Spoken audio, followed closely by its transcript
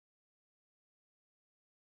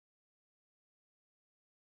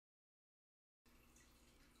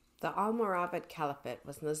The Almoravid Caliphate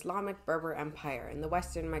was an Islamic Berber empire in the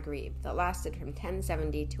Western Maghrib that lasted from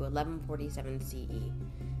 1070 to 1147 CE,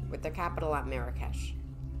 with their capital at Marrakesh.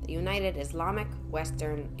 They united Islamic,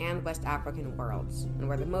 Western, and West African worlds, and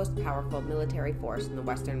were the most powerful military force in the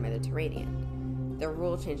Western Mediterranean. Their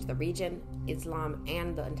rule changed the region, Islam,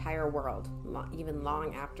 and the entire world, even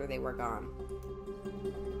long after they were gone.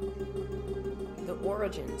 The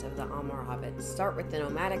origins of the Almoravids start with the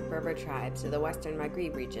nomadic Berber tribes of the Western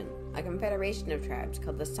Maghrib region, a confederation of tribes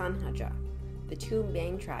called the Sanhaja, the two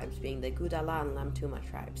main tribes being the Gudala and Lamtuma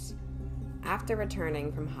tribes. After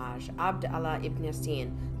returning from Hajj, Abd Allah ibn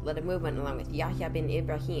Yasin led a movement along with Yahya bin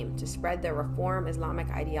Ibrahim to spread their reform Islamic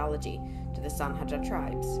ideology to the Sanhaja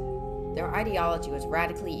tribes. Their ideology was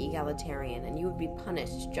radically egalitarian, and you would be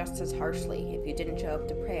punished just as harshly if you didn't show up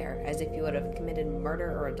to prayer as if you would have committed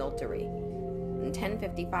murder or adultery. In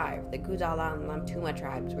 1055, the Gudala and Lamtuma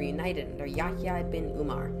tribes were united under Yahya bin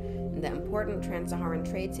Umar, and the important trans-Saharan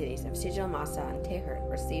trade cities of Sijil Masa and Teher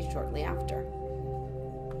were seized shortly after.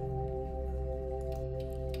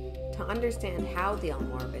 To understand how the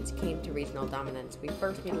Almoravids came to regional dominance, we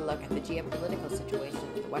first need to look at the geopolitical situation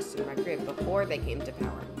of the Western Maghrib before they came to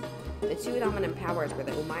power. The two dominant powers were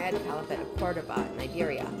the Umayyad Caliphate of Cordoba in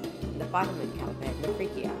Iberia and the Fatimid Caliphate in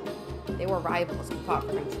Africa. They were rivals and fought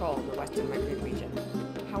for control in the Western Maghrib region.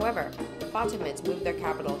 However, the Fatimids moved their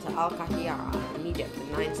capital to Al-Qahira in Egypt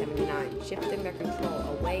in 979, shifting their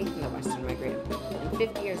control away from the Western Maghrib. And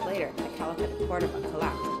 50 years later, the Caliphate of Cordoba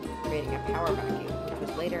collapsed, creating a power vacuum, which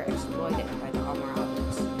was later exploited by the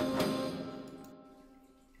Almoravids.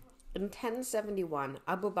 In 1071,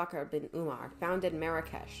 Abu Bakr bin Umar founded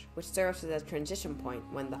Marrakesh, which serves as a transition point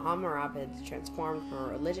when the Almoravids transformed from a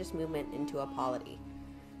religious movement into a polity.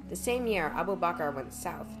 The same year, Abu Bakr went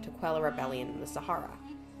south to quell a rebellion in the Sahara.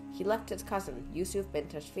 He left his cousin, Yusuf bin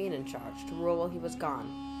Tashfin, in charge to rule while he was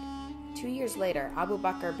gone. 2 years later, Abu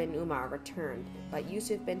Bakr bin Umar returned, but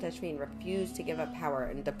Yusuf bin Tashfin refused to give up power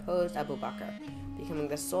and deposed Abu Bakr, becoming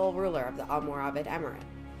the sole ruler of the Almoravid Emirate.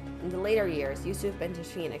 In the later years, Yusuf bin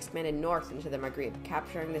Tashfin expanded north into the Maghrib,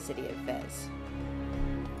 capturing the city of Fez.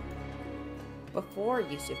 Before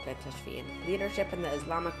Yusuf bin Tashfin, leadership in the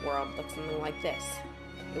Islamic world looked something like this.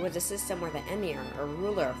 It was a system where the emir, or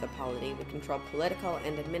ruler of the polity, would control political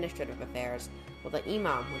and administrative affairs, while the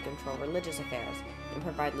imam would control religious affairs and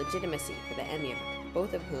provide legitimacy for the emir,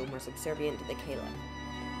 both of whom were subservient to the caliph.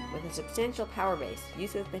 With a substantial power base,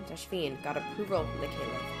 Yusuf bin Tashfin got approval from the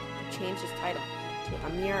caliph to change his title to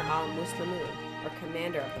Amir al-Muslimun, or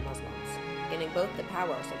Commander of the Muslims, gaining both the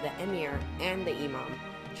powers of the emir and the imam,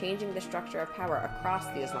 changing the structure of power across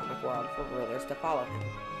the Islamic world for rulers to follow him.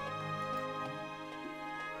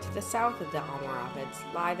 To the south of the Almoravids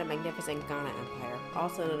lie the magnificent Ghana Empire,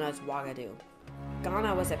 also known as Ouagadougou.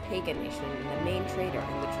 Ghana was a pagan nation and the main trader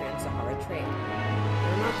in the trans-Sahara trade.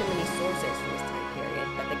 There are not that many sources from this time period,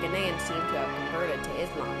 but the Ghanaians seem to have converted to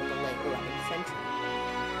Islam in the late 11th century.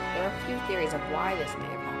 There are a few theories of why this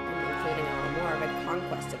may have happened, including an Almoravid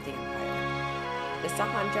conquest of the empire. The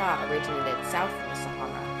Sahanja originated south of the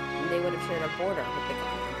Sahara, and they would have shared a border with the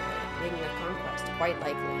Ghana Empire, making a conquest quite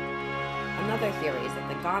likely. Another theory is that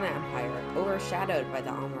the Ghana Empire, overshadowed by the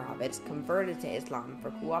Almoravids, converted to Islam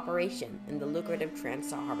for cooperation in the lucrative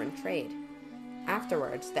trans-Saharan trade.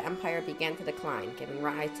 Afterwards, the empire began to decline, giving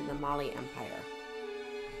rise to the Mali Empire.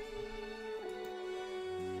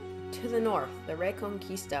 To the north, the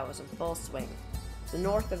Reconquista was in full swing. The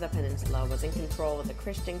north of the peninsula was in control of the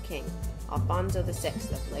Christian king, Alfonso VI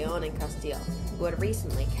of Leon and Castile, who had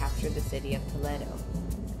recently captured the city of Toledo.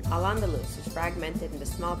 Al-Andalus was fragmented into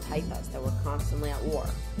small taifas that were constantly at war.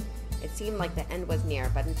 It seemed like the end was near,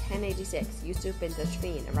 but in 1086, Yusuf bin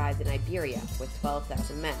Tashfin arrived in Iberia with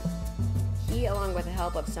 12,000 men. He, along with the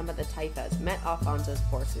help of some of the taifas, met Alfonso's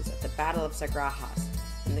forces at the Battle of Sagrajas,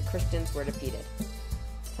 and the Christians were defeated.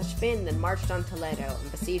 Tashfin then marched on Toledo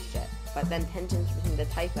and besieged it, but then tensions between the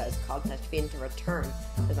taifas called Tashfin to return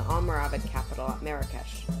to the Almoravid capital at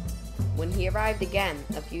Marrakesh. When he arrived again,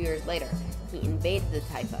 a few years later, he invaded the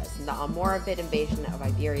taifas, and the Almoravid invasion of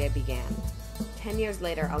Iberia began. 10 years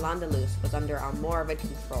later, Al-Andalus was under Almoravid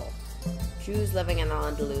control. Jews living in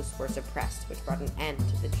Al-Andalus were suppressed, which brought an end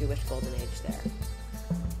to the Jewish Golden Age there.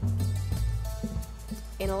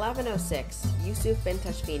 In 1106, Yusuf bin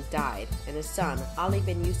Tashfin died, and his son, Ali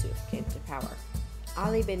bin Yusuf, came to power.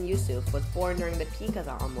 Ali bin Yusuf was born during the peak of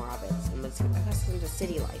the Almoravids and was accustomed to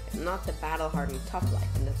city life and not the battle-hardened tough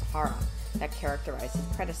life in the Sahara that characterized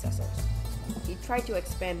his predecessors. He tried to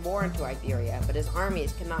expand more into Iberia, but his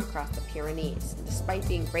armies could not cross the Pyrenees, and despite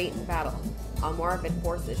being great in battle, Almoravid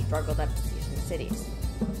forces struggled up to these cities.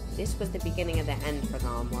 This was the beginning of the end for the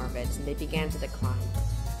Almoravids, and they began to decline.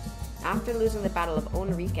 After losing the Battle of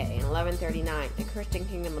Onrique in 1139, a Christian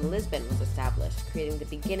kingdom in Lisbon was established, creating the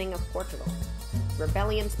beginning of Portugal.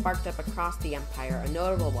 Rebellions sparked up across the empire, a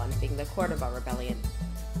notable one being the Cordoba Rebellion.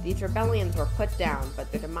 These rebellions were put down,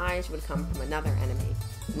 but their demise would come from another enemy,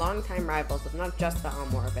 longtime rivals of not just the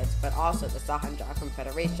Almoravids, but also the Sahanja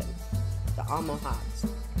Confederation, the Almohads.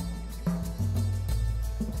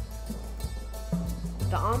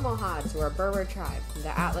 The Almohads were a Berber tribe from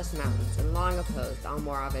the Atlas Mountains and long opposed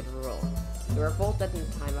Almoravid rule. They revolted in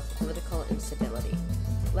a time of political instability.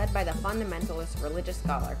 Led by the fundamentalist religious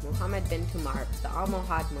scholar Muhammad bin Tumar, the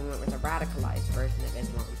Almohad movement was a radicalized version of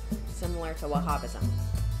Islam, similar to Wahhabism.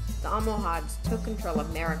 The Almohads took control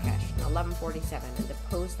of Marrakesh in 1147 and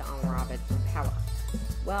deposed the Almoravids from power.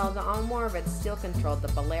 Well, the Almoravids still controlled the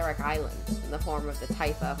Balearic Islands in the form of the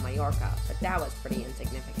Taifa of Majorca, but that was pretty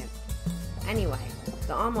insignificant. Anyway,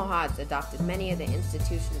 the Almohads adopted many of the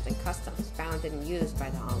institutions and customs founded and used by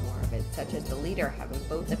the Almoravids, such as the leader having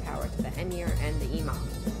both the power to the emir and the imam.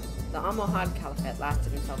 The Almoravid Caliphate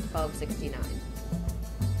lasted until 1269.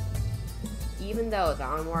 Even though the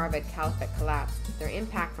Almoravid Caliphate collapsed, their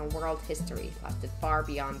impact on world history lasted far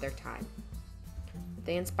beyond their time.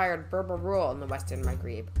 They inspired Berber rule in the Western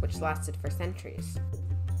Maghrib, which lasted for centuries.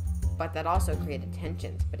 But that also created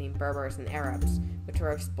tensions between Berbers and Arabs, which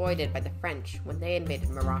were exploited by the French when they invaded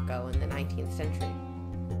Morocco in the 19th century.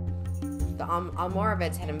 The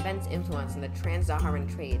Almoravids had immense influence in the trans-Saharan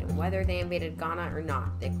trade, and whether they invaded Ghana or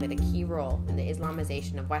not, they played a key role in the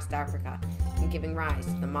Islamization of West Africa and giving rise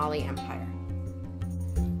to the Mali Empire.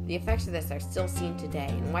 The effects of this are still seen today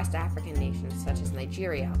in West African nations such as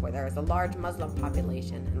Nigeria, where there is a large Muslim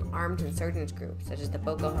population and armed insurgents groups such as the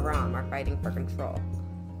Boko Haram are fighting for control.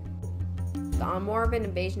 The Almoravid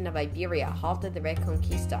invasion of Iberia halted the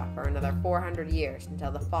Reconquista for another 400 years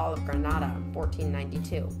until the fall of Granada in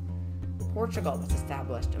 1492. Portugal was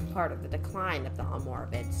established in part of the decline of the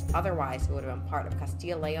Almoravids, otherwise it would have been part of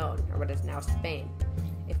Castile-Leon, or what is now Spain.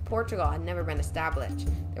 If Portugal had never been established,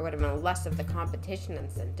 there would have been less of the competition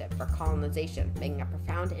incentive for colonization, making a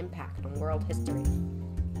profound impact on world history.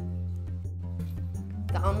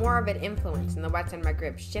 The Almoravid influence in the Western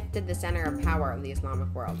Maghrib shifted the center of power of the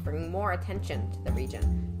Islamic world, bringing more attention to the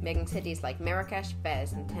region, making cities like Marrakesh,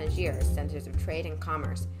 Fez, and Tangier centers of trade and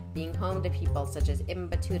commerce, being home to people such as Ibn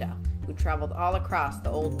Battuta, who traveled all across the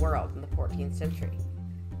Old World in the 14th century.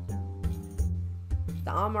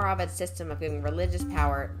 The Almoravid system of giving religious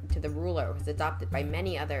power to the ruler was adopted by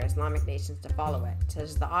many other Islamic nations to follow it, such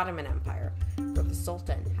as the Ottoman Empire, where the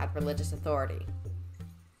Sultan had religious authority.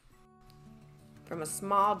 From a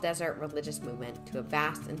small desert religious movement to a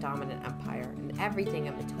vast and dominant empire, and everything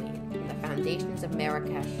in between, from the foundations of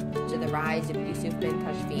Marrakesh to the rise of Yusuf bin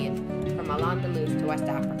Tashfin, from Al-Andalus to West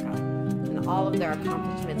Africa, and all of their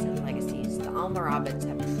accomplishments and legacies, the Almoravids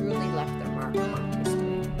have truly left their mark on